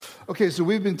Okay, so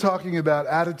we've been talking about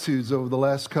attitudes over the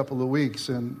last couple of weeks,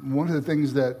 and one of the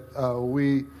things that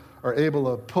we are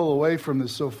able to pull away from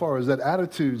this so far is that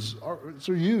attitudes it's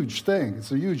a huge thing.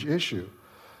 It's a huge issue.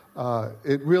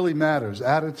 It really matters.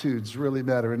 Attitudes really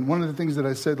matter. And one of the things that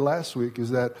I said last week is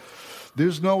that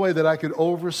there's no way that I could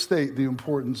overstate the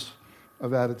importance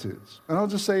of attitudes. And I'll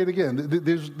just say it again.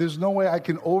 There's no way I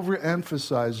can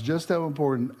overemphasize just how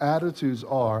important attitudes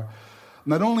are,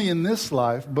 not only in this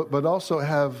life, but also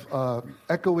have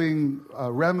echoing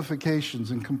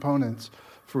ramifications and components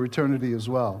for eternity as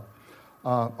well.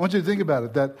 I want you to think about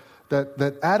it,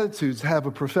 that attitudes have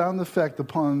a profound effect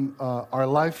upon our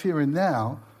life here and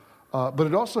now, but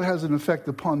it also has an effect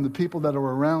upon the people that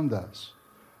are around us.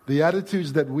 The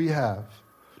attitudes that we have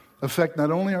affect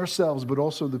not only ourselves, but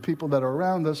also the people that are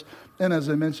around us, and as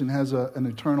I mentioned, has an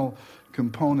eternal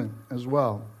component as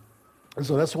well. And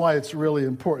so that's why it's really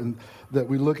important that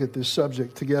we look at this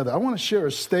subject together. I want to share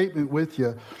a statement with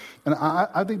you, and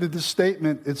I think that this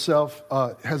statement itself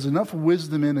has enough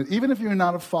wisdom in it. Even if you're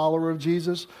not a follower of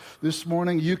Jesus this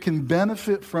morning, you can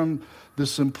benefit from the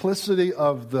simplicity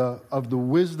of the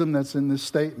wisdom that's in this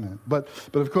statement. But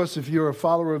of course, if you're a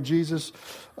follower of Jesus,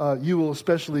 you will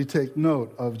especially take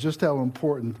note of just how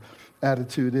important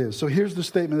attitude is. So here's the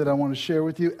statement that I want to share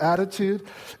with you. Attitude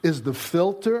is the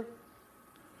filter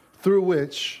through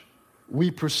which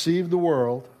we perceive the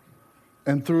world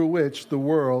and through which the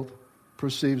world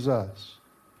perceives us.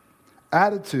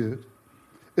 Attitude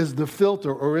is the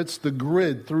filter, or it's the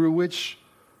grid through which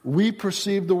we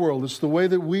perceive the world. It's the way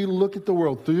that we look at the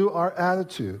world through our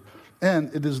attitude.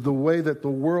 And it is the way that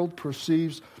the world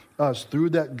perceives us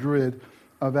through that grid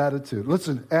of attitude.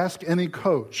 Listen, ask any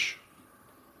coach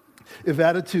if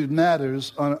attitude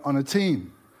matters on a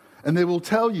team. And they will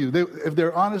tell you, if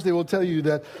they're honest, they will tell you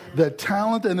that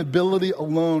talent and ability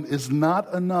alone is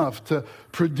not enough to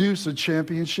produce a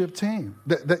championship team.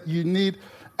 That you need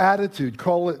attitude.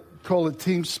 Call it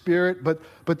team spirit, but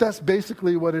that's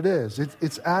basically what it is.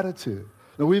 It's attitude.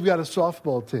 Now, we've got a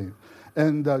softball team.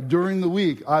 And during the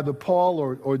week, either Paul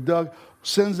or Doug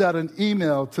sends out an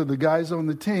email to the guys on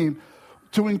the team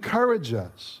to encourage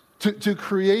us, to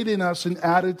create in us an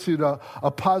attitude,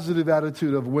 a positive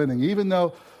attitude of winning. Even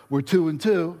though we're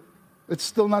 2-2, it's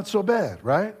still not so bad,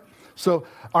 right? So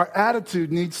our attitude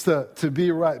needs to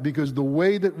be right, because the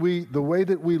way that we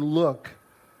look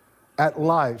at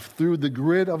life through the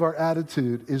grid of our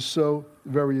attitude is so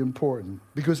very important.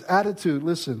 Because attitude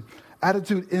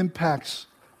impacts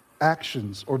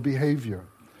actions or behavior.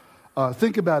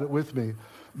 Think about it with me,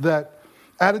 that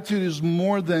attitude is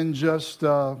more than just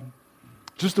a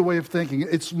way of thinking.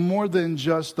 It's more than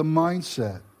just a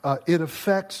mindset. It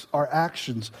affects our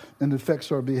actions and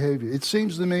affects our behavior. It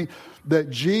seems to me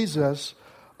that Jesus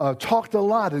talked a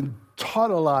lot and taught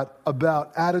a lot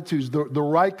about attitudes, the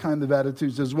right kind of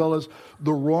attitudes as well as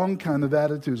the wrong kind of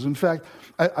attitudes. In fact,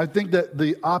 I think that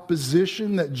the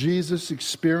opposition that Jesus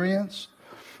experienced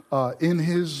in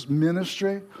his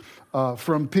ministry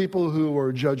from people who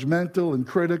were judgmental and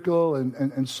critical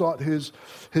and sought his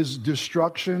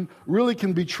destruction really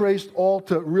can be traced all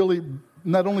to really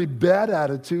not only bad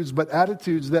attitudes, but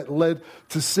attitudes that led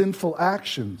to sinful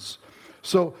actions.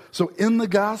 So in the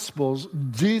Gospels,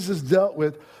 Jesus dealt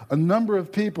with a number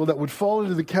of people that would fall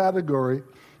into the category.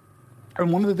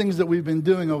 And one of the things that we've been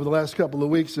doing over the last couple of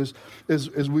weeks is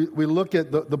we look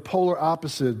at the polar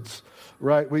opposites,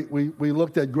 right? We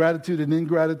looked at gratitude and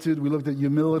ingratitude. We looked at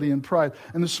humility and pride.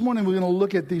 And this morning we're going to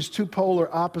look at these two polar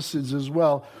opposites as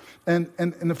well. And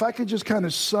if I could just kind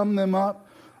of sum them up,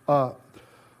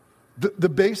 the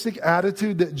basic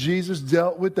attitude that Jesus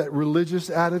dealt with, that religious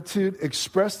attitude,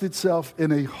 expressed itself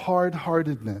in a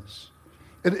hard-heartedness.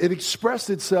 It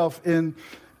expressed itself in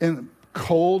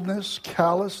coldness,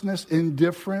 callousness,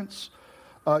 indifference.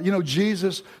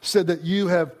 Jesus said that you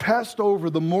have passed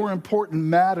over the more important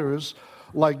matters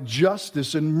like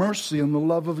justice and mercy and the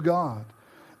love of God.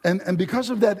 And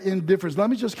because of that indifference, let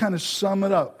me just kind of sum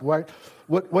it up, right?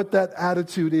 What that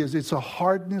attitude is, it's a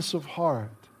hardness of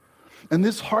heart. And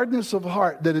this hardness of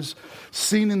heart that is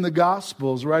seen in the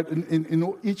Gospels, right,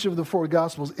 in each of the four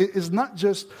Gospels, it is not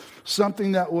just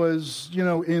something that was,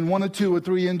 in one or two or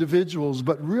three individuals,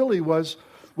 but really was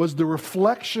the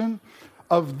reflection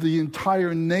of the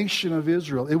entire nation of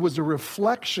Israel. It was a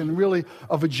reflection, really,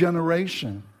 of a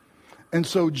generation. And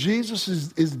so Jesus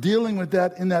is dealing with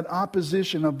that in that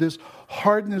opposition of this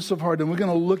hardness of heart. And we're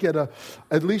going to look at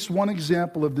at least one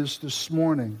example of this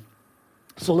morning.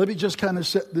 So let me just kind of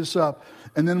set this up,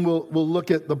 and then we'll look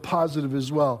at the positive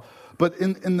as well. But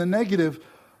in the negative,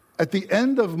 at the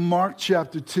end of Mark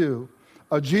chapter 2,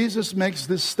 Jesus makes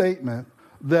this statement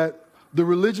that the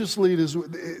religious leaders,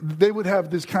 they would have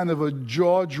this kind of a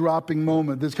jaw-dropping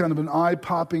moment, this kind of an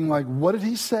eye-popping, like, what did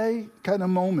he say kind of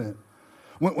moment.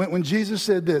 When Jesus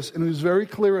said this, and he was very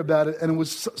clear about it, and it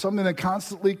was something that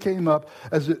constantly came up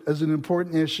as an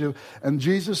important issue, and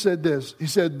Jesus said this, he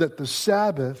said that the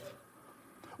Sabbath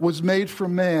was made for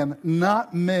man,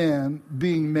 not man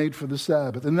being made for the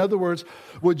Sabbath. In other words,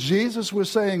 what Jesus was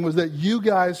saying was that you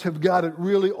guys have got it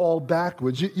really all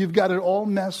backwards. You've got it all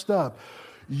messed up.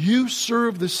 You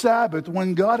serve the Sabbath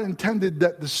when God intended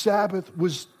that the Sabbath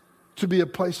was to be a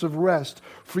place of rest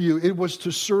for you. It was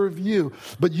to serve you.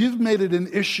 But you've made it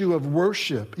an issue of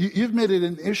worship. You've made it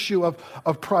an issue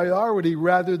of priority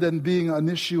rather than being an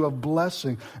issue of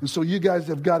blessing. And so you guys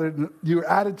have got it, your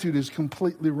attitude is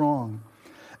completely wrong.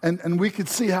 And we could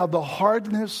see how the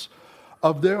hardness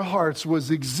of their hearts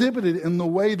was exhibited in the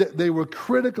way that they were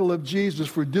critical of Jesus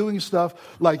for doing stuff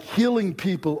like healing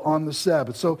people on the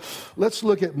Sabbath. So let's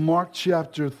look at Mark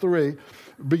chapter 3,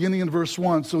 beginning in verse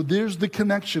 1. So there's the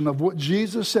connection of what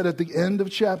Jesus said at the end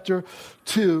of chapter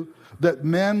 2, that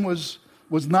man was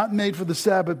not made for the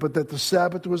Sabbath, but that the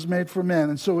Sabbath was made for man.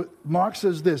 And so Mark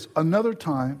says this, another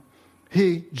time,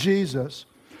 he, Jesus,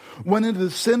 went into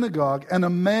the synagogue, and a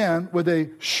man with a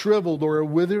shriveled or a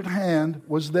withered hand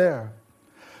was there.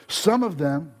 Some of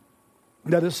them,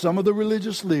 that is, some of the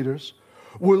religious leaders,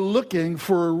 were looking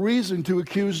for a reason to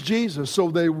accuse Jesus. So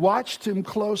they watched him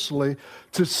closely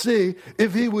to see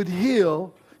if he would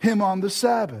heal him on the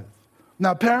Sabbath.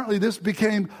 Now, apparently this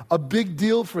became a big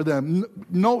deal for them.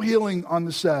 No healing on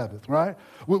the Sabbath, right?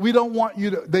 We don't want you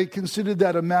to, they considered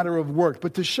that a matter of work.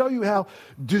 But to show you how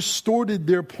distorted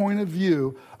their point of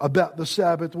view about the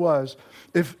Sabbath was,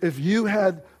 if you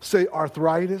had, say,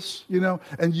 arthritis,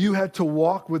 and you had to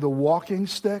walk with a walking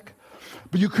stick,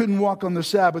 but you couldn't walk on the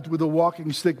Sabbath with a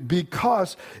walking stick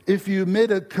because if you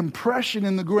made a compression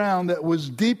in the ground that was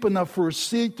deep enough for a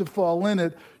seed to fall in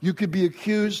it, you could be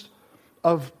accused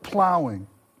of plowing.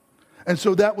 And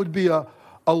so that would be a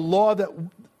law that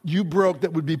you broke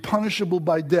that would be punishable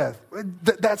by death.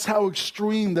 That's how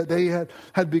extreme that they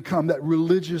had become, that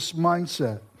religious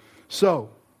mindset. So,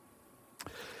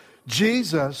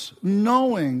 Jesus,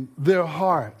 knowing their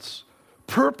hearts,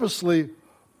 purposely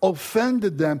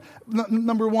offended them.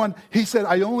 Number one, he said,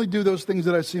 I only do those things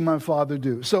that I see my Father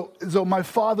do. So my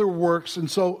Father works, and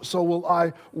so will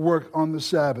I work on the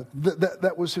Sabbath.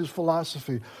 That was his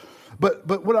philosophy. But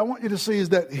what I want you to see is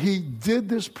that he did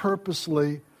this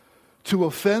purposely to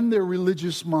offend their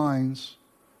religious minds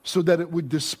so that it would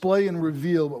display and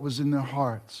reveal what was in their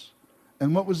hearts.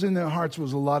 And what was in their hearts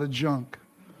was a lot of junk.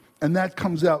 And that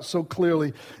comes out so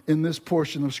clearly in this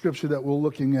portion of Scripture that we're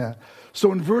looking at.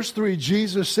 So in verse 3,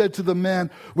 Jesus said to the man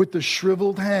with the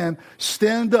shriveled hand,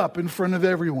 stand up in front of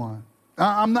everyone.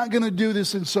 I'm not going to do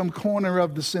this in some corner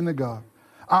of the synagogue.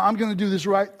 I'm going to do this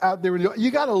right out there.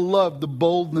 You got to love the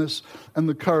boldness and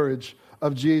the courage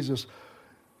of Jesus.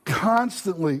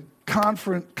 Constantly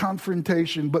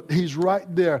confrontation, but he's right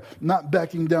there, not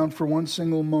backing down for one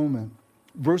single moment.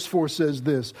 Verse 4 says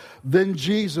this, then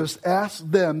Jesus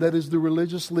asked them, that is the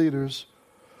religious leaders,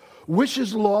 which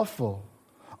is lawful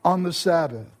on the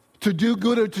Sabbath, to do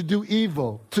good or to do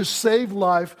evil, to save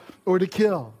life or to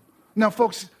kill? Now,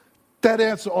 folks, that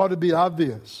answer ought to be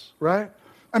obvious, right?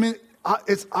 I mean,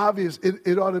 it's obvious.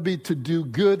 It ought to be to do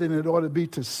good, and it ought to be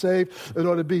to save. It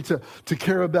ought to be to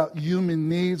care about human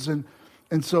needs. And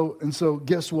so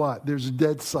guess what? There's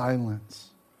dead silence.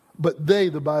 But they,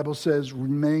 the Bible says,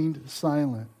 remained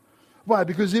silent. Why?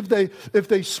 Because if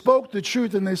they spoke the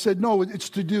truth and they said, no, it's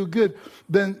to do good,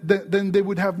 then they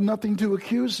would have nothing to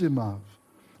accuse him of.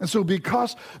 And so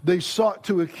because they sought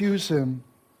to accuse him,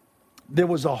 there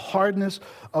was a hardness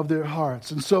of their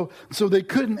hearts. And so they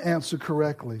couldn't answer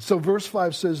correctly. So verse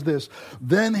 5 says this,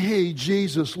 then he,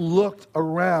 Jesus, looked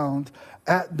around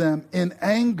at them in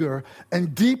anger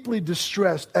and deeply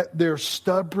distressed at their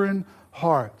stubborn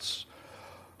hearts.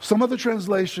 Some other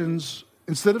translations,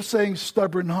 instead of saying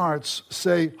stubborn hearts,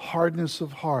 say hardness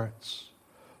of hearts.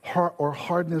 Or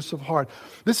hardness of heart.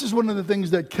 This is one of the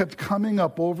things that kept coming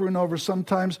up over and over.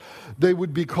 Sometimes they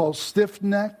would be called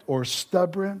stiff-necked or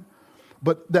stubborn.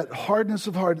 But that hardness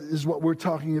of heart is what we're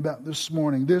talking about this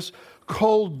morning. This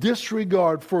cold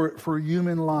disregard for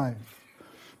human life.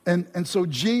 And so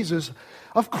Jesus,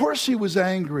 of course he was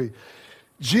angry.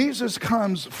 Jesus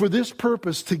comes for this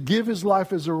purpose, to give his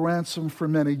life as a ransom for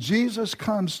many. Jesus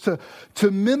comes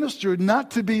to minister, not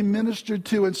to be ministered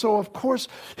to. And so, of course,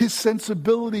 his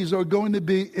sensibilities are going to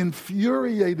be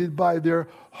infuriated by their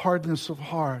hardness of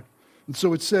heart. And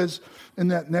so it says in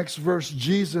that next verse,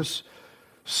 Jesus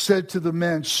said to the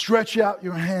man, stretch out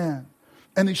your hand.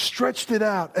 And he stretched it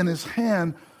out, and his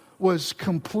hand was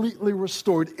completely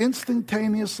restored.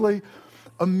 Instantaneously,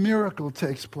 a miracle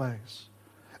takes place.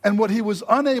 And what he was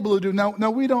unable to do, now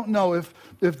we don't know if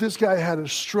this guy had a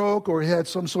stroke or he had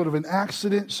some sort of an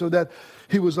accident so that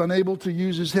he was unable to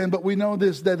use his hand, but we know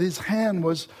this, that his hand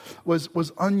was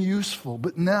unuseful.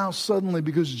 But now suddenly,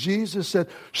 because Jesus said,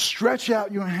 stretch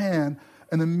out your hand,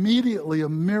 and immediately a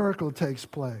miracle takes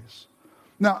place.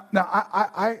 Now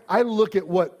I look at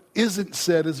what isn't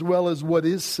said as well as what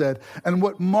is said. And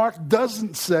what Mark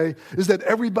doesn't say is that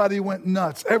everybody went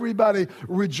nuts, everybody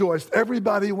rejoiced,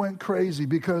 everybody went crazy,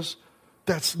 because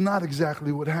that's not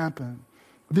exactly what happened.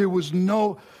 There was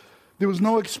no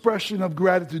expression of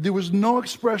gratitude. There was no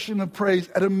expression of praise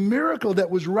at a miracle that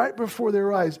was right before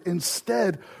their eyes.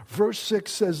 Instead, verse 6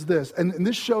 says this, and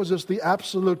this shows us the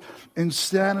absolute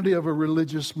insanity of a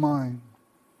religious mind.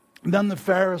 Then the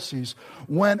Pharisees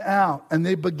went out and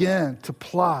they began to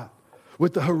plot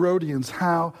with the Herodians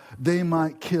how they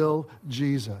might kill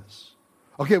Jesus.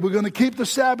 Okay, we're going to keep the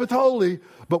Sabbath holy,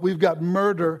 but we've got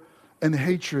murder and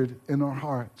hatred in our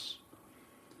hearts.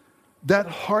 That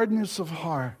hardness of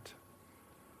heart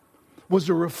was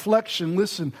a reflection,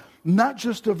 listen, not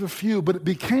just of a few, but it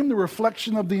became the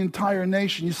reflection of the entire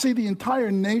nation. You see, the entire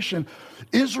nation,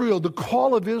 Israel, the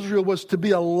call of Israel was to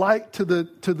be a light to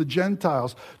the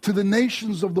Gentiles, to the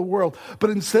nations of the world.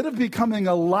 But instead of becoming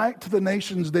a light to the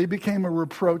nations, they became a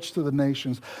reproach to the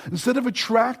nations. Instead of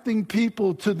attracting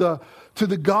people to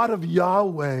the God of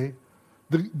Yahweh,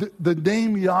 the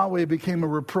name Yahweh became a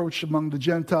reproach among the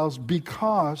Gentiles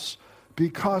because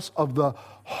of the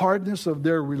hardness of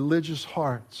their religious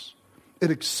hearts. It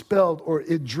expelled or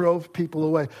it drove people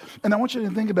away. And I want you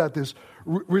to think about this.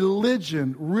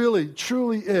 Religion really,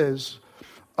 truly is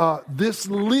this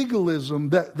legalism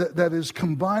that is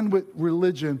combined with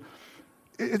religion.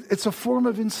 It's a form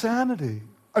of insanity.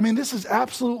 I mean, this is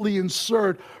absolutely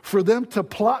absurd for them to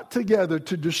plot together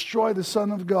to destroy the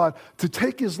Son of God, to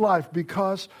take his life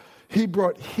because he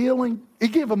brought healing. He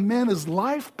gave a man his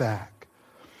life back.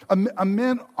 A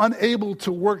man unable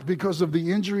to work because of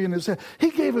the injury in his head.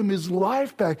 He gave him his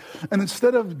life back. And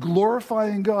instead of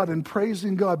glorifying God and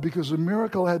praising God because a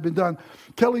miracle had been done,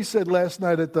 Kelly said last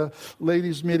night at the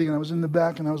ladies' meeting, and I was in the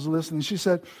back and I was listening, she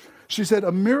said,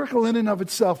 a miracle in and of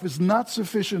itself is not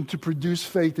sufficient to produce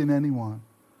faith in anyone.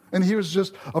 And here's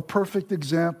just a perfect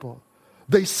example.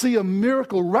 They see a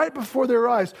miracle right before their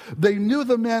eyes. They knew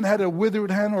the man had a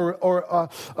withered hand or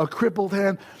a crippled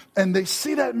hand. And they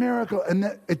see that miracle,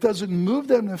 and it doesn't move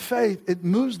them to faith. It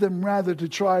moves them rather to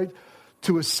try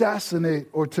to assassinate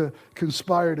or to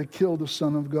conspire to kill the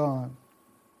Son of God.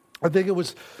 I think it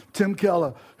was Tim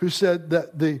Keller who said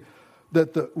that the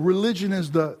religion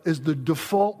is the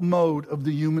default mode of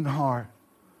the human heart.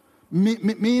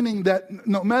 Meaning that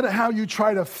no matter how you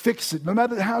try to fix it, no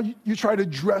matter how you try to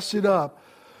dress it up,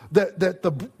 that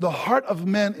the heart of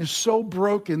man is so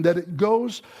broken that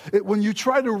when you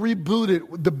try to reboot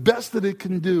it, the best that it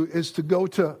can do is to go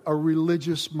to a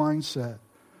religious mindset.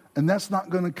 And that's not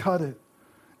going to cut it.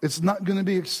 It's not going to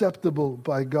be acceptable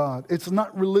by God. It's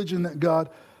not religion that God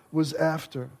was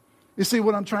after. You see,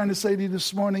 what I'm trying to say to you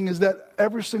this morning is that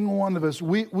every single one of us,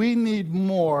 we need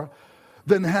more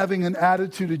than having an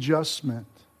attitude adjustment.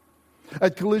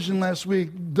 At Collision last week,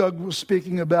 Doug was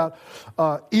speaking about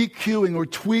EQing or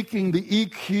tweaking the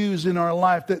EQs in our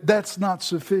life. That's not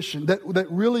sufficient. That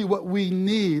really what we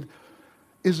need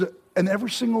is, and every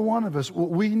single one of us,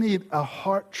 we need a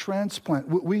heart transplant.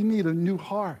 We need a new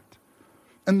heart.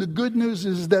 And the good news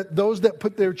is that those that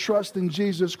put their trust in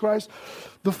Jesus Christ,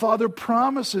 the Father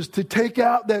promises to take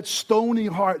out that stony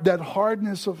heart, that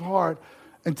hardness of heart,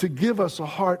 and to give us a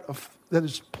heart that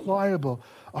is pliable,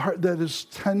 a heart that is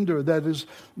tender, that is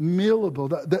mealable,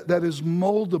 that is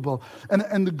moldable.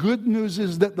 And the good news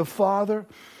is that the Father,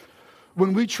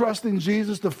 when we trust in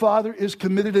Jesus, the Father is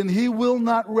committed, and he will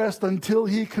not rest until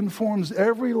he conforms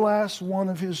every last one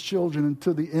of his children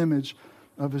into the image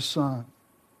of his Son.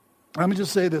 Let me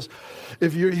just say this.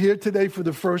 If you're here today for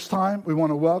the first time, we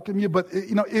want to welcome you. But,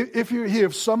 if you're here,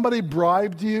 if somebody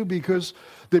bribed you because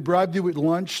they bribed you with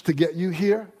lunch to get you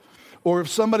here, or if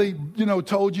somebody,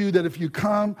 told you that if you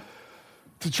come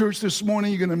to church this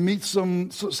morning, you're going to meet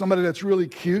somebody that's really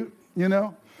cute,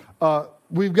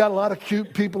 We've got a lot of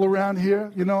cute people around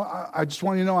here. I just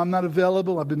want you to know I'm not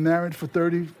available. I've been married for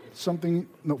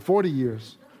 40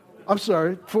 years. I'm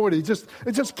sorry, 40.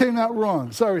 It just came out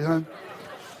wrong. Sorry, hon.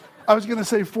 I was going to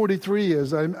say 43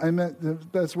 years. I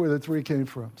meant that's where the 3 came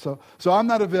from. So I'm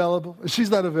not available. She's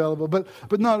not available. But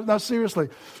no, seriously.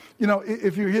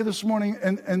 If you're here this morning,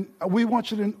 and we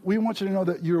want you to know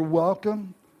that you're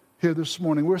welcome here this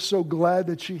morning. We're so glad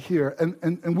that you're here,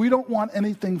 and we don't want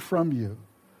anything from you,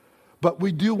 but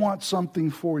we do want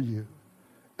something for you.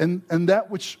 And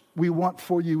that which we want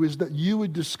for you is that you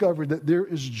would discover that there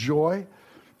is joy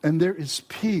and there is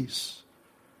peace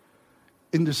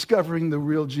in discovering the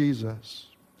real Jesus.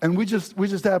 And we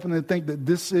just happen to think that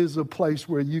this is a place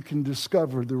where you can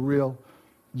discover the real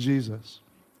Jesus.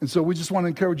 And so we just want to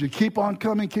encourage you, keep on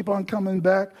coming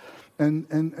back,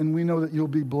 and we know that you'll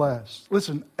be blessed.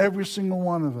 Listen, every single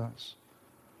one of us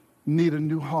need a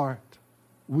new heart.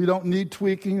 We don't need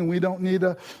tweaking, and we don't need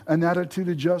an attitude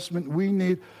adjustment. We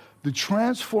need the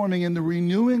transforming and the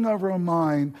renewing of our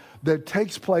mind that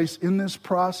takes place in this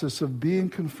process of being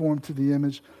conformed to the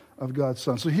image of God's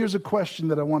Son. So here's a question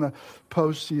that I want to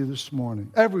pose to you this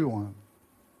morning. Everyone,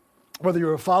 whether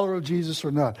you're a follower of Jesus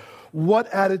or not, what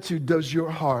attitude does your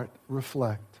heart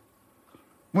reflect?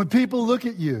 When people look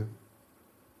at you,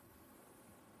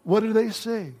 what do they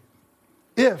see?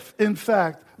 If, in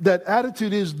fact, that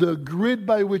attitude is the grid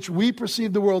by which we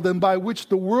perceive the world and by which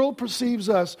the world perceives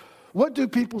us, what do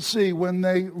people see when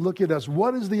they look at us?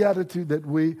 What is the attitude that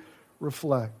we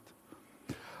reflect?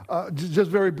 Just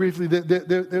very briefly,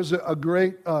 there's a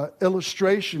great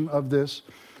illustration of this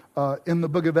in the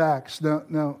book of Acts.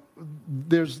 Now,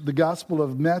 there's the Gospel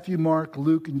of Matthew, Mark,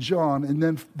 Luke, and John, and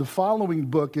then the following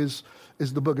book is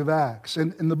the book of Acts.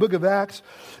 And in the book of Acts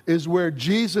is where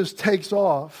Jesus takes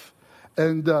off,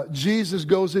 and Jesus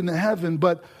goes into heaven,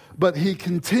 but he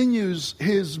continues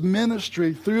his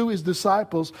ministry through his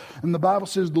disciples. And the Bible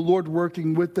says the Lord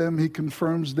working with them, he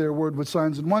confirms their word with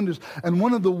signs and wonders. And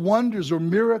one of the wonders or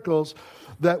miracles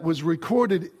that was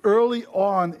recorded early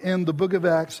on in the book of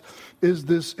Acts is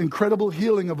this incredible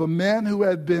healing of a man who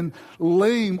had been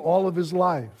lame all of his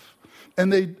life.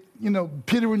 And they,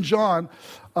 Peter and John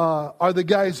are the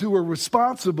guys who were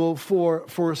responsible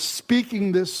for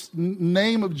speaking this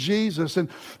name of Jesus. And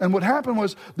what happened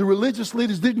was the religious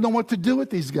leaders didn't know what to do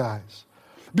with these guys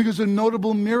because a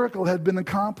notable miracle had been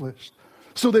accomplished.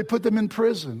 So they put them in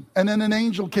prison. And then an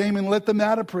angel came and let them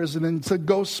out of prison and said,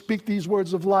 go speak these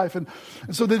words of life. And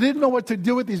so they didn't know what to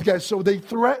do with these guys. So they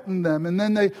threatened them and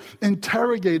then they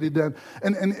interrogated them.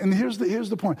 And here's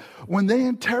the point. When they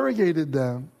interrogated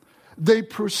them, they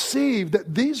perceived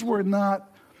that these were not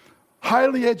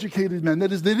highly educated men.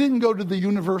 That is, they didn't go to the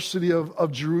University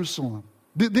of Jerusalem.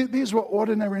 These were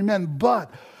ordinary men,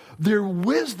 but their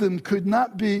wisdom could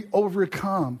not be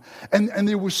overcome. And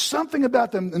there was something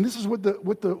about them, and this is what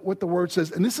the word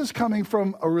says, and this is coming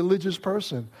from a religious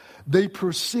person. They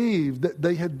perceived that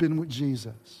they had been with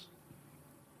Jesus.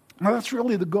 Now that's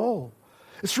really the goal.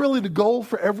 It's really the goal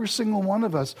for every single one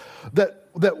of us, that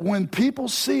when people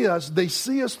see us, they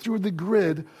see us through the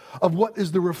grid of what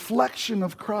is the reflection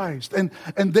of Christ. And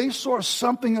they saw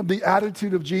something of the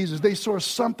attitude of Jesus. They saw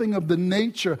something of the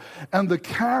nature and the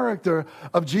character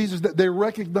of Jesus that they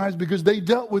recognized because they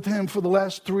dealt with him for the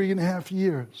last 3.5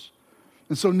 years.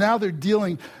 And so now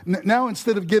now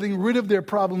instead of getting rid of their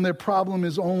problem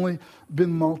has only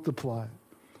been multiplied.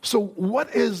 So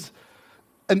what is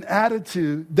an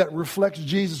attitude that reflects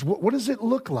Jesus? What does it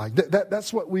look like?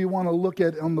 That's what we want to look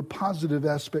at on the positive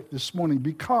aspect this morning,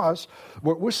 because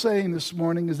what we're saying this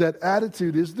morning is that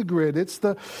attitude is the grid, it's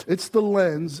the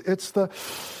lens, it's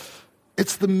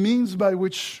the means by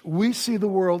which we see the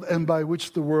world and by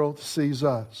which the world sees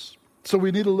us. So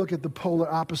we need to look at the polar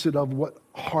opposite of what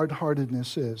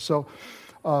hard-heartedness is. So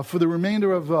for the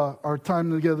remainder of our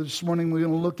time together this morning, we're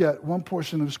going to look at one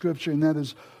portion of Scripture, and that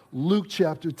is Luke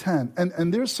chapter 10.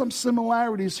 And there's some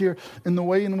similarities here in the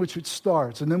way in which it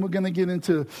starts. And then we're going to get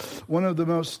into one of the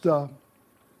most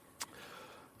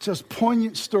just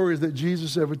poignant stories that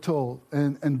Jesus ever told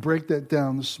and break that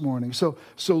down this morning. So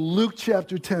Luke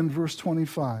chapter 10, verse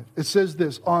 25. It says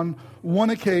this: on one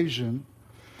occasion,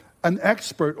 an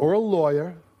expert or a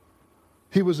lawyer,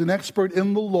 he was an expert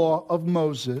in the law of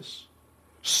Moses,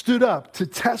 stood up to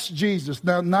test Jesus.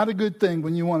 Now, not a good thing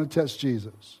when you want to test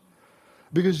Jesus,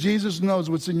 because Jesus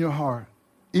knows what's in your heart,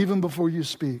 even before you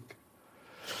speak.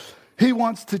 He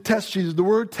wants to test Jesus. The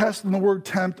word test and the word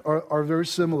tempt are very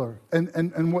similar.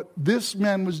 And what this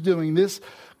man was doing, this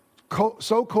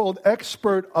so-called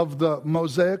expert of the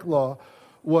Mosaic law,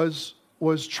 was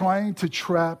trying to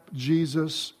trap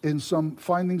Jesus in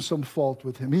finding some fault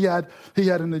with him. He had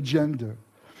an agenda.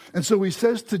 And so he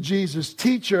says to Jesus,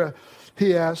 "Teacher,"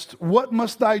 he asked, "what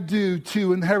must I do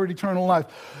to inherit eternal life?"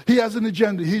 He has an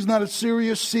agenda. He's not a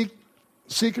serious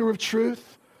seeker of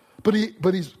truth, but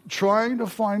he's trying to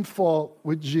find fault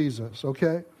with Jesus,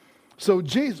 okay? So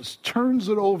Jesus turns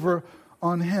it over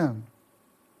on him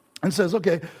and says,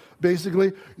 okay,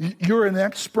 basically, you're an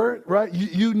expert, right?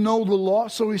 You know the law.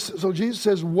 So Jesus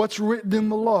says, what's written in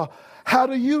the law? How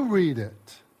do you read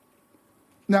it?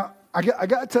 Now, I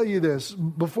got to tell you this,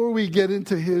 before we get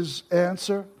into his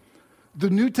answer, the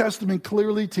New Testament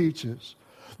clearly teaches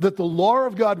that the law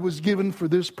of God was given for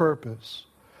this purpose,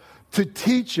 to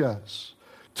teach us,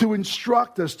 to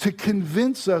instruct us, to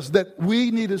convince us that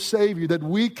we need a Savior, that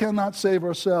we cannot save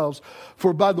ourselves.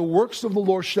 For by the works of the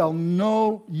law shall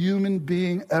no human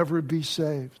being ever be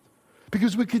saved.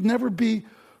 Because we could never be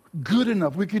good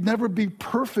enough. We could never be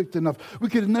perfect enough. We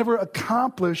could never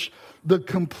accomplish the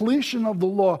completion of the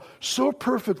law so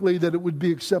perfectly that it would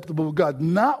be acceptable to God.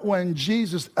 Not when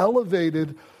Jesus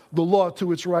elevated the law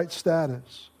to its right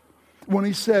status. When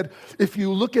he said, if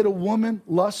you look at a woman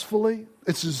lustfully,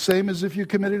 it's the same as if you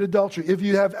committed adultery. If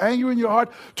you have anger in your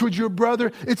heart towards your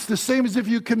brother, it's the same as if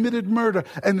you committed murder.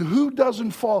 And who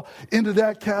doesn't fall into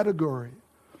that category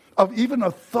of even a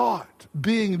thought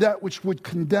being that which would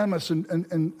condemn us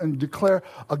and declare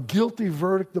a guilty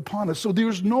verdict upon us? So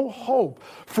there's no hope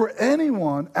for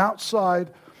anyone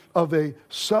outside of a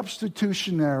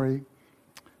substitutionary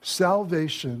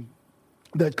salvation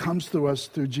that comes to us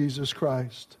through Jesus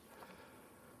Christ.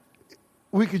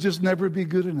 We could just never be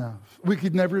good enough. We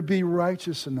could never be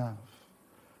righteous enough.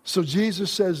 So Jesus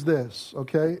says this,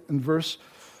 okay, in verse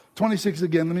 26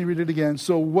 again. Let me read it again.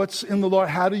 So what's in the law?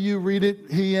 How do you read it?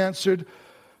 He answered,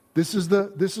 this is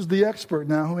the expert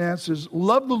now who answers,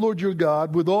 love the Lord your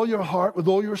God with all your heart, with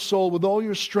all your soul, with all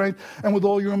your strength, and with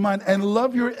all your mind, and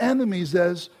love your enemies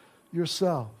as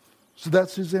yourself. So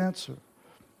that's his answer.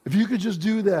 If you could just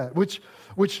do that, which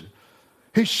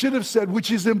he should have said, which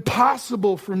is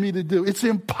impossible for me to do. It's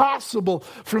impossible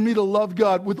for me to love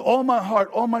God with all my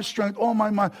heart, all my strength, all my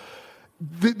mind.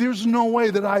 There's no way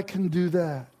that I can do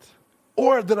that.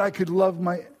 Or that I could love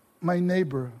my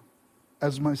neighbor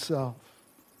as myself.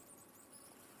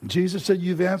 Jesus said,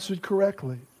 you've answered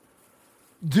correctly.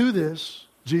 Do this,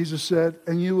 Jesus said,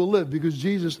 and you will live. Because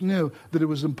Jesus knew that it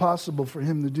was impossible for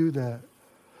him to do that.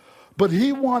 But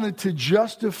he wanted to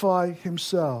justify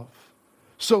himself.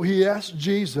 So he asked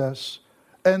Jesus,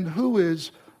 and who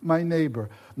is my neighbor?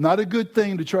 Not a good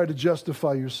thing to try to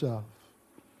justify yourself.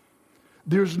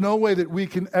 There's no way that we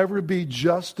can ever be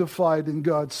justified in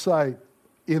God's sight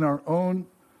in our own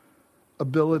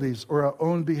abilities or our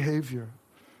own behavior.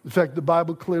 In fact, the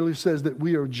Bible clearly says that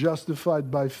we are justified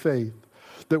by faith,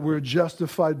 that we're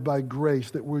justified by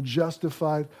grace, that we're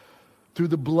justified through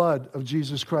the blood of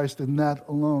Jesus Christ and that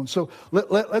alone. So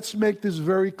let's make this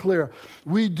very clear.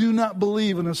 We do not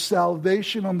believe in a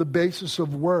salvation on the basis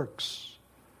of works.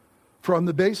 For on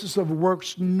the basis of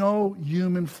works, no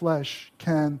human flesh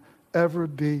can ever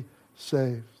be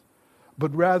saved.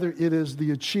 But rather it is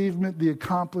the achievement, the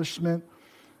accomplishment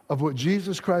of what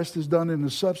Jesus Christ has done in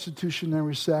the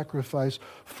substitutionary sacrifice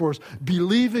for us.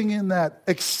 Believing in that,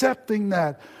 accepting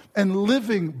that, and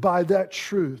living by that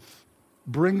truth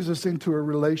brings us into a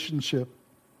relationship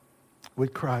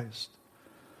with Christ.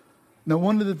 Now,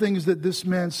 one of the things that this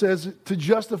man says to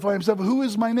justify himself, who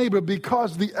is my neighbor?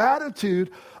 Because the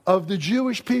attitude of the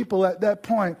Jewish people at that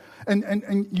point,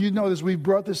 and you know this, we've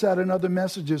brought this out in other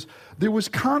messages, there was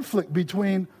conflict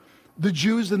between the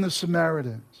Jews and the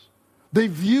Samaritans. They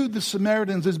viewed the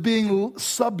Samaritans as being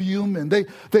subhuman.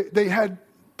 They had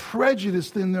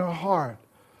prejudice in their heart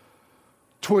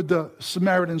toward the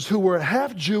Samaritans, who were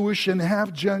half Jewish and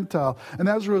half Gentile. And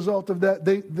as a result of that,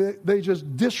 they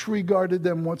just disregarded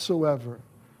them whatsoever.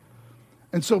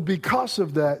 And so because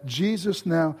of that, Jesus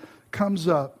now comes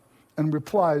up and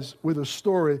replies with a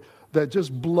story that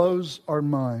just blows our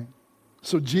mind.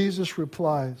 So Jesus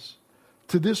replies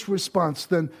to this response,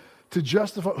 then to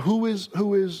justify, who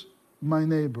is my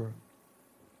neighbor?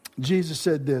 Jesus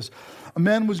said this, a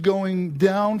man was going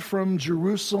down from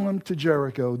Jerusalem to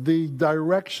Jericho. The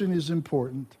direction is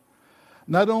important.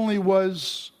 Not only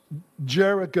was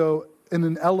Jericho in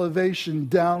an elevation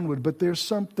downward, but there's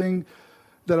something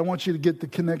that I want you to get the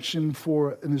connection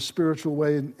for in a spiritual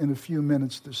way in a few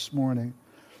minutes this morning.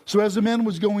 So as the man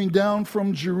was going down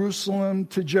from Jerusalem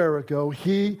to Jericho,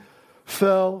 he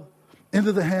fell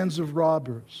into the hands of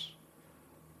robbers.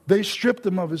 They stripped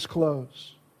him of his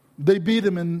clothes. They beat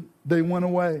him and they went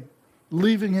away,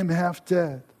 leaving him half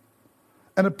dead.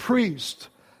 And a priest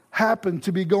happened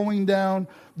to be going down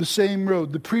the same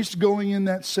road, the priest going in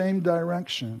that same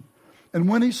direction. And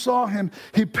when he saw him,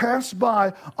 he passed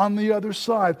by on the other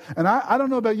side. And I don't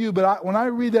know about you, but when I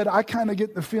read that, I kind of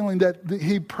get the feeling that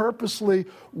he purposely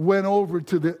went over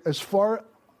to as far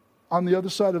on the other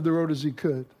side of the road as he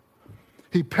could.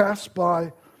 He passed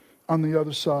by on the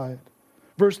other side.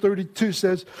 Verse 32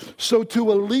 says, so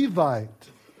to a Levite,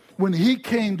 when he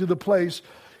came to the place,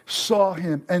 saw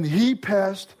him, and he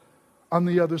passed on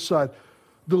the other side.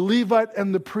 The Levite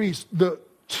and the priest, the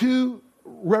two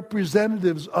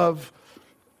representatives of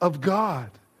of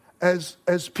God as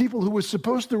people who were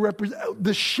supposed to represent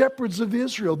the shepherds of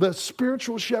Israel, the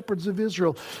spiritual shepherds of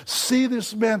Israel, see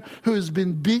this man who has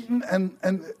been beaten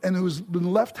and who's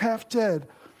been left half dead,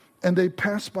 and they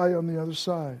pass by on the other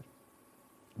side.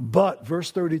 But, verse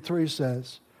 33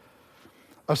 says,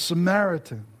 a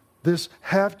Samaritan, this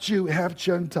half Jew, half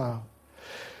Gentile,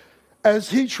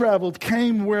 as he traveled,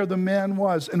 came where the man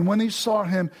was, and when he saw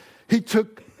him, he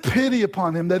took pity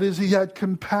upon him. That is, he had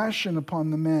compassion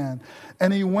upon the man.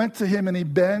 And he went to him and he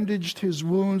bandaged his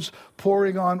wounds,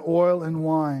 pouring on oil and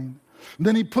wine.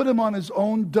 Then he put him on his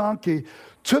own donkey,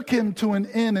 took him to an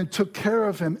inn and took care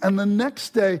of him. And the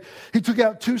next day he took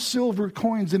out 2 silver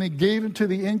coins and he gave them to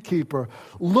the innkeeper.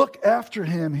 Look after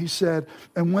him, he said,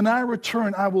 and when I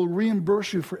return, I will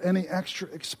reimburse you for any extra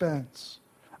expense.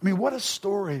 I mean, what a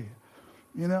story,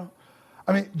 you know?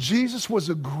 I mean, Jesus was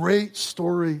a great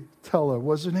storyteller,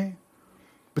 wasn't he?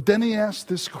 But then he asked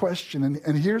this question,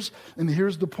 and here's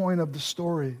the point of the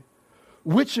story.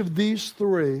 Which of these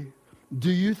 3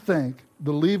 do you think,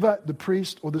 the Levite, the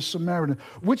priest, or the Samaritan,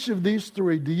 which of these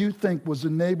 3 do you think was a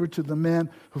neighbor to the man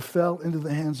who fell into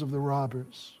the hands of the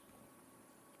robbers?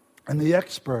 And the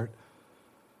expert,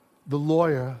 the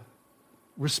lawyer,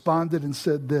 responded and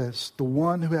said this, the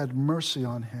one who had mercy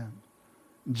on him.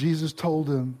 And Jesus told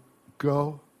him,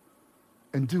 go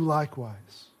and do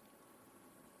likewise.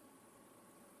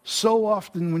 So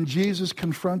often when Jesus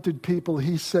confronted people,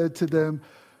 he said to them,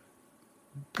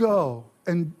 go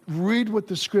and read what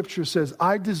the scripture says.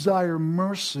 I desire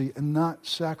mercy and not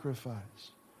sacrifice.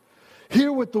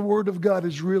 Hear what the word of God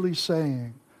is really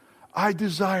saying. I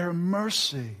desire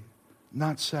mercy,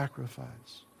 not sacrifice.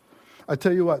 I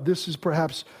tell you what, this is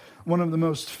perhaps one of the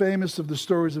most famous of the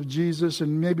stories of Jesus,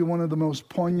 and maybe one of the most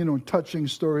poignant or touching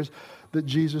stories that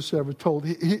Jesus ever told.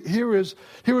 Here is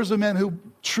a man who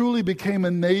truly became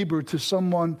a neighbor to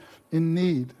someone in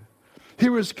need.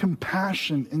 Here is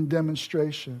compassion in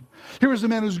demonstration. Here is a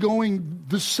man who's going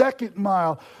the second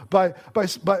mile by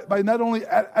not only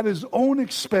at his own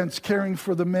expense caring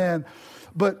for the man,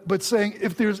 but saying,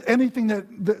 if there's anything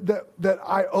that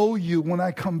I owe you when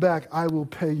I come back, I will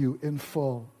pay you in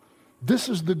full. This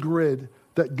is the grid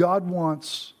that God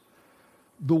wants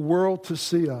the world to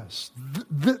see us.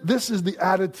 This is the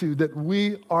attitude that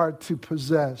we are to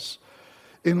possess,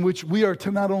 in which we are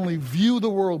to not only view the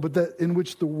world, but that in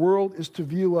which the world is to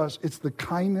view us. It's the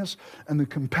kindness and the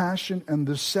compassion and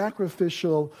the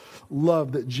sacrificial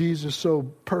love that Jesus so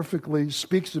perfectly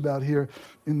speaks about here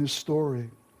in this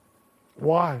story.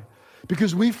 Why?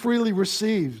 Because we freely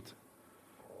received,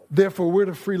 therefore we're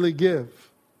to freely give.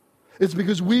 It's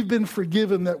because we've been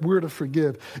forgiven that we're to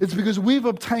forgive. It's because we've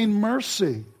obtained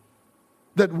mercy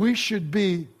that we should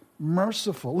be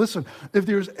merciful. Listen, if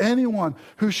there's anyone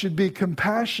who should be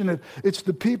compassionate, it's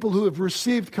the people who have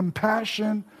received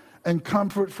compassion and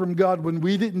comfort from God when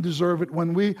we didn't deserve it,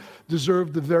 when we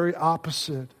deserved the very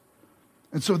opposite.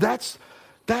 And so that's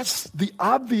the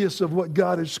obvious of what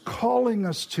God is calling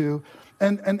us to.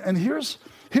 And here's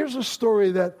a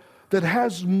story that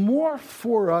has more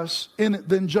for us in it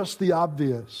than just the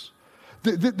obvious.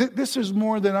 This is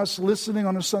more than us listening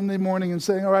on a Sunday morning and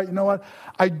saying, all right, you know what?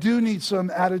 I do need some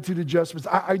attitude adjustments.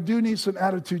 I do need some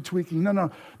attitude tweaking.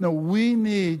 No. We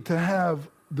need to have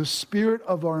the spirit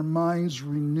of our minds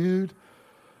renewed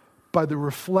by the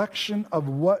reflection of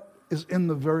what is in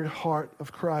the very heart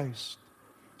of Christ.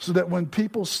 So that when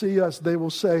people see us, they will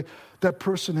say, that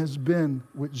person has been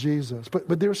with Jesus.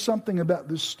 But there's something about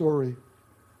this story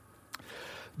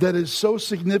that is so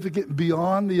significant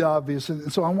beyond the obvious.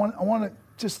 And so I want to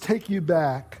just take you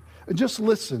back and just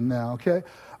listen now, okay?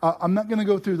 I'm not going to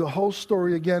go through the whole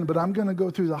story again, but I'm going to go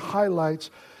through the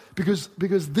highlights because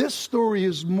this story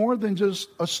is more than just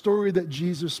a story that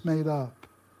Jesus made up.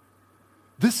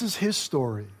 This is his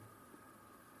story.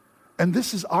 And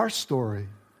this is our story,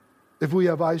 if we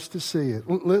have eyes to see it.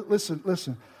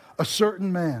 Listen. A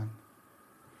certain man,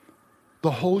 the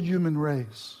whole human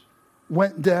race,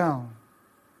 went down,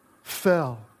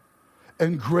 fell,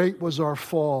 and great was our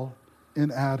fall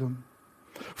in Adam.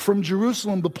 From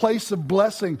Jerusalem, the place of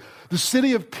blessing, the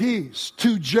city of peace,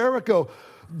 to Jericho,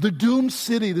 the doomed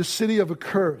city, the city of a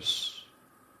curse.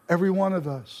 Every one of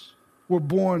us were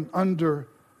born under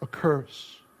a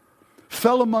curse.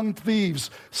 Fell among thieves,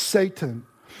 Satan,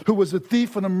 who was a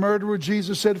thief and a murderer,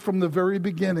 Jesus said from the very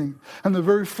beginning. And the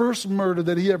very first murder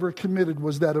that he ever committed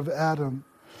was that of Adam,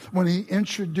 when he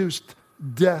introduced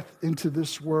death into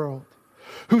this world.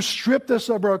 Who stripped us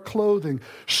of our clothing,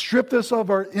 stripped us of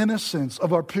our innocence,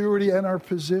 of our purity and our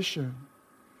position,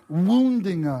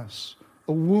 wounding us,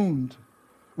 a wound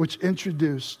which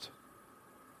introduced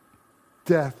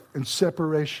death and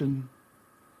separation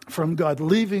from God,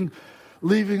 leaving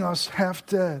us half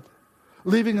dead,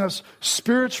 leaving us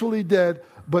spiritually dead,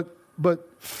 but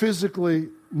physically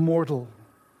mortal.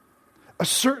 A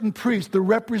certain priest, the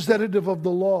representative of the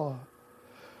law,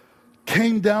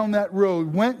 came down that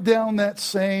road, went down that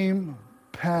same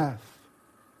path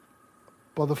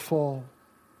by the fall.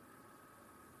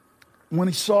 When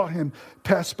he saw him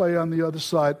pass by on the other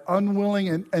side, unwilling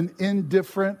and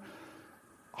indifferent,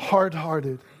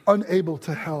 hard-hearted, unable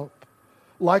to help.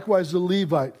 Likewise, the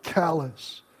Levite,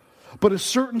 callous. But a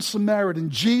certain Samaritan,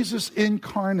 Jesus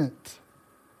incarnate,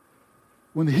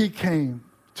 when he came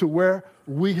to where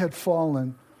we had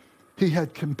fallen, he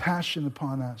had compassion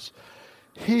upon us.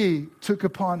 He took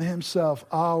upon himself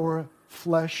our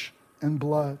flesh and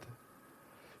blood.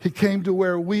 He came to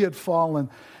where we had fallen,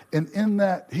 and in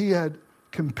that he had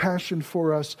compassion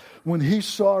for us. When he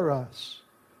saw us,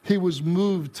 he was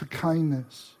moved to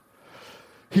kindness.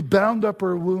 He bound up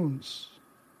our wounds.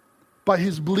 By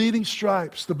his bleeding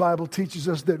stripes, the Bible teaches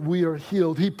us that we are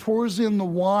healed. He pours in the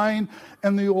wine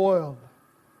and the oil,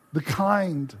 the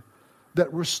kind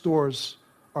that restores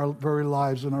our very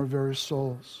lives and our very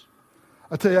souls.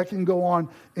 I tell you, I can go on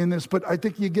in this, but I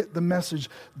think you get the message.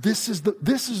 This is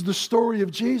the story of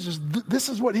Jesus. This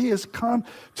is what he has come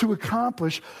to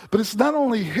accomplish. But it's not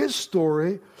only his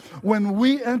story. When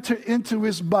we enter into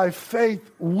his by faith,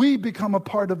 we become a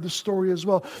part of the story as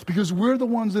well, because we're the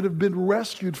ones that have been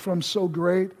rescued from so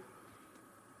great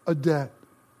a debt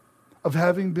of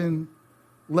having been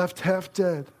left half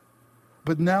dead,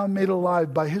 but now made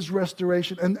alive by his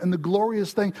restoration. And the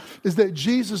glorious thing is that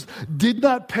Jesus did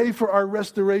not pay for our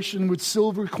restoration with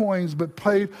silver coins, but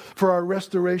paid for our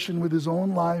restoration with his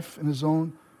own life and his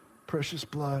own precious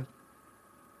blood.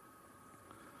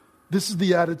 This is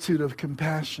the attitude of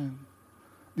compassion,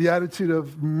 the attitude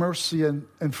of mercy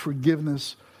and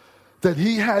forgiveness that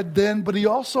he had then, but he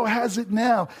also has it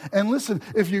now. And listen,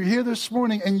 if you're here this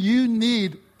morning and you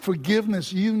need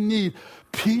forgiveness, you need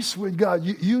peace with God,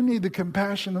 you need the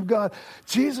compassion of God,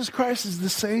 Jesus Christ is the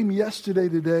same yesterday,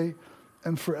 today,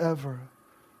 and forever.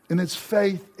 And it's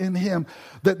faith in him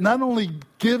that not only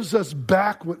gives us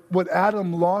back what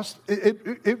Adam lost,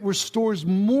 it restores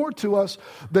more to us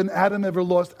than Adam ever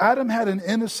lost. Adam had an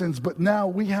innocence, but now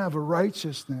we have a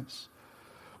righteousness,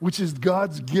 which is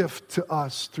God's gift to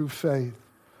us through faith,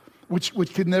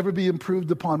 which can never be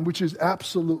improved upon, which is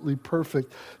absolutely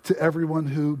perfect to everyone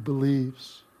who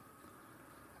believes.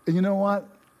 And you know what?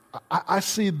 I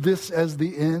see this as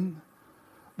the end,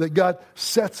 that God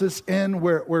sets us in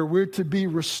where we're to be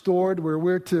restored, where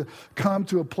we're to come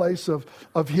to a place of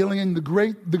healing. And the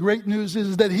great news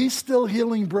is that he's still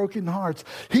healing broken hearts.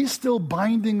 He's still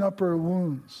binding up our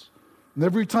wounds. And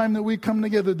every time that we come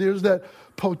together, there's that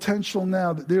potential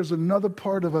now that there's another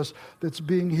part of us that's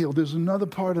being healed. There's another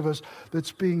part of us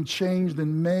that's being changed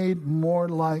and made more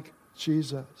like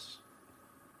Jesus.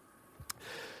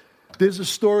 There's a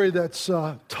story that's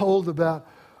told about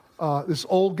this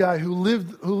old guy who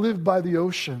lived by the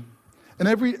ocean. And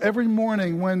every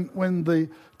morning when the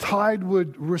tide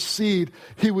would recede,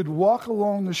 he would walk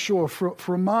along the shore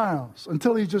for miles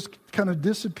until he just kind of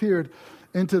disappeared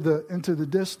into the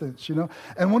distance, you know.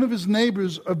 And one of his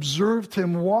neighbors observed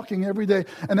him walking every day.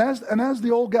 And as the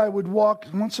old guy would walk,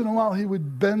 once in a while he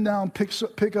would bend down,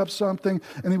 pick up something,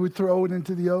 and he would throw it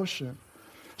into the ocean.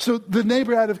 So the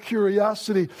neighbor, out of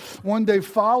curiosity, one day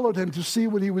followed him to see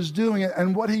what he was doing.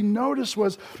 And what he noticed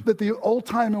was that the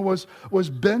old-timer was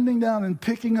bending down and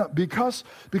picking up. Because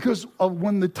of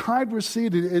when the tide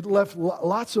receded, it left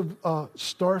lots of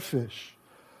starfish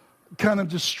kind of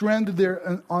just stranded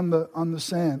there on the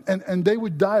sand. And they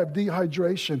would die of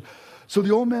dehydration. So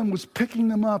the old man was picking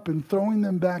them up and throwing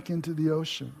them back into the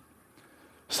ocean.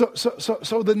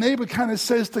 So the neighbor kind of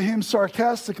says to him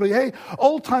sarcastically, "Hey,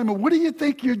 old-timer, what do you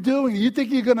think you're doing? You think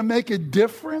you're going to make a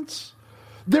difference?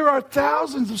 There are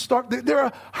thousands of there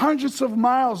are hundreds of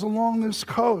miles along this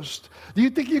coast. Do you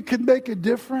think you can make a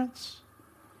difference?"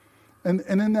 And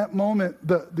in that moment,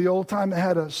 the old-timer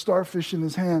had a starfish in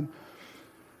his hand,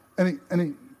 and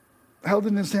he held it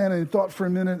in his hand, and he thought for a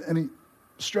minute, and he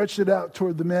stretched it out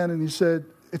toward the man, and he said,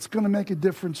 "It's going to make a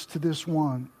difference to this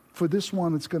one. For this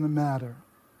one, it's going to matter."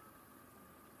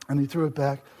 And he threw it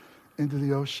back into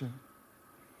the ocean.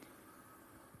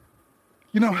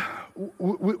 You know,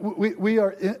 we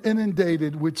are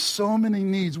inundated with so many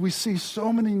needs. We see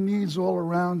so many needs all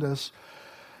around us.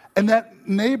 And that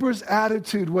neighbor's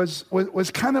attitude was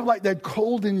kind of like that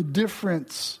cold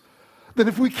indifference, that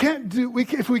if we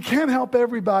can't help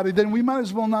everybody, then we might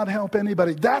as well not help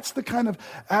anybody. That's the kind of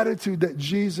attitude that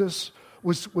Jesus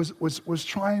was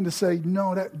trying to say,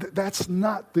 no, that's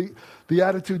not the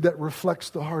attitude that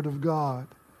reflects the heart of God.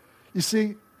 You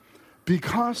see,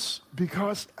 because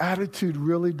attitude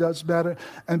really does matter,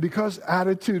 and because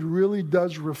attitude really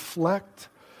does reflect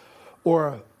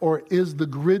or is the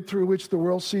grid through which the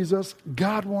world sees us,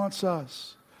 God wants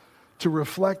us to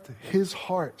reflect his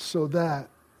heart so that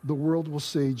the world will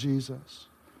see Jesus.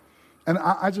 And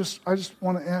I just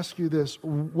want to ask you this.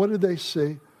 What do they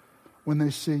see when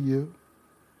they see you?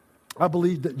 I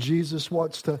believe that Jesus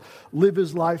wants to live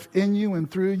his life in you and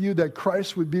through you, that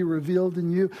Christ would be revealed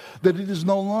in you, that it is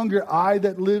no longer I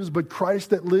that lives, but Christ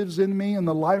that lives in me. And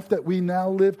the life that we now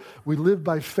live, we live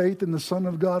by faith in the Son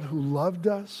of God who loved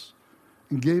us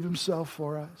and gave himself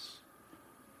for us.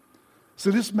 So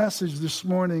this message this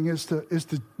morning is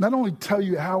to not only tell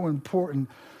you how important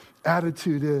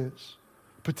attitude is,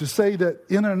 but to say that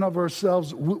in and of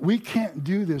ourselves, we can't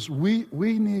do this. We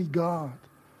need God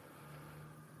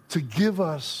to give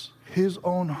us his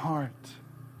own heart.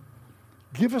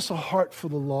 Give us a heart for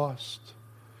the lost.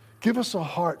 Give us a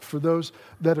heart for those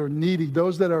that are needy,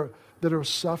 those that are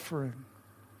suffering.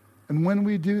 And when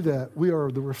we do that, we are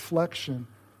the reflection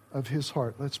of his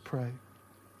heart. Let's pray.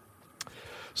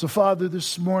 So, Father,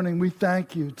 this morning we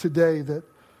thank you today that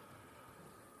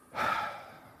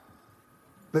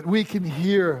we can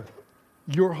hear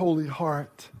your holy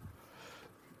heart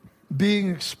being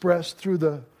expressed through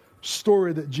the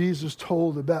story that Jesus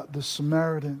told about the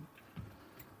Samaritan.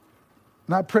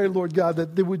 And I pray, Lord God,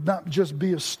 that there would not just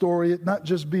be a story, it not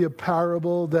just be a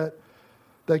parable that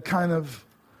kind of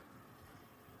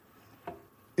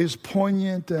is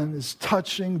poignant and is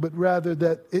touching, but rather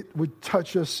that it would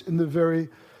touch us in the very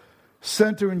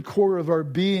center and core of our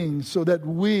being so that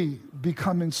we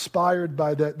become inspired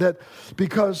by that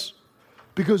because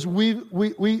we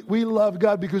love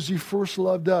God because he first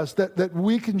loved us, that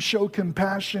we can show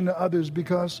compassion to others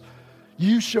because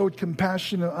you showed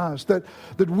compassion to us, that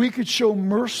we could show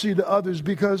mercy to others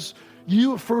because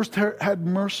you first had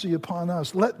mercy upon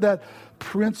us. Let that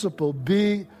principle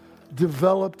be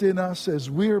developed in us as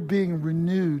we are being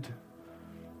renewed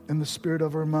in the spirit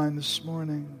of our mind this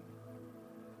morning.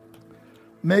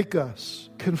 Make us,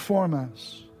 conform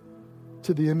us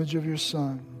to the image of your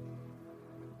Son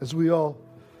as we all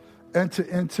enter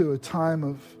into a time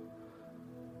of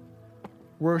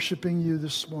worshiping you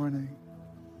this morning.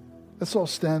 Let's all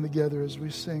stand together as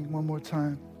we sing one more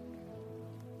time.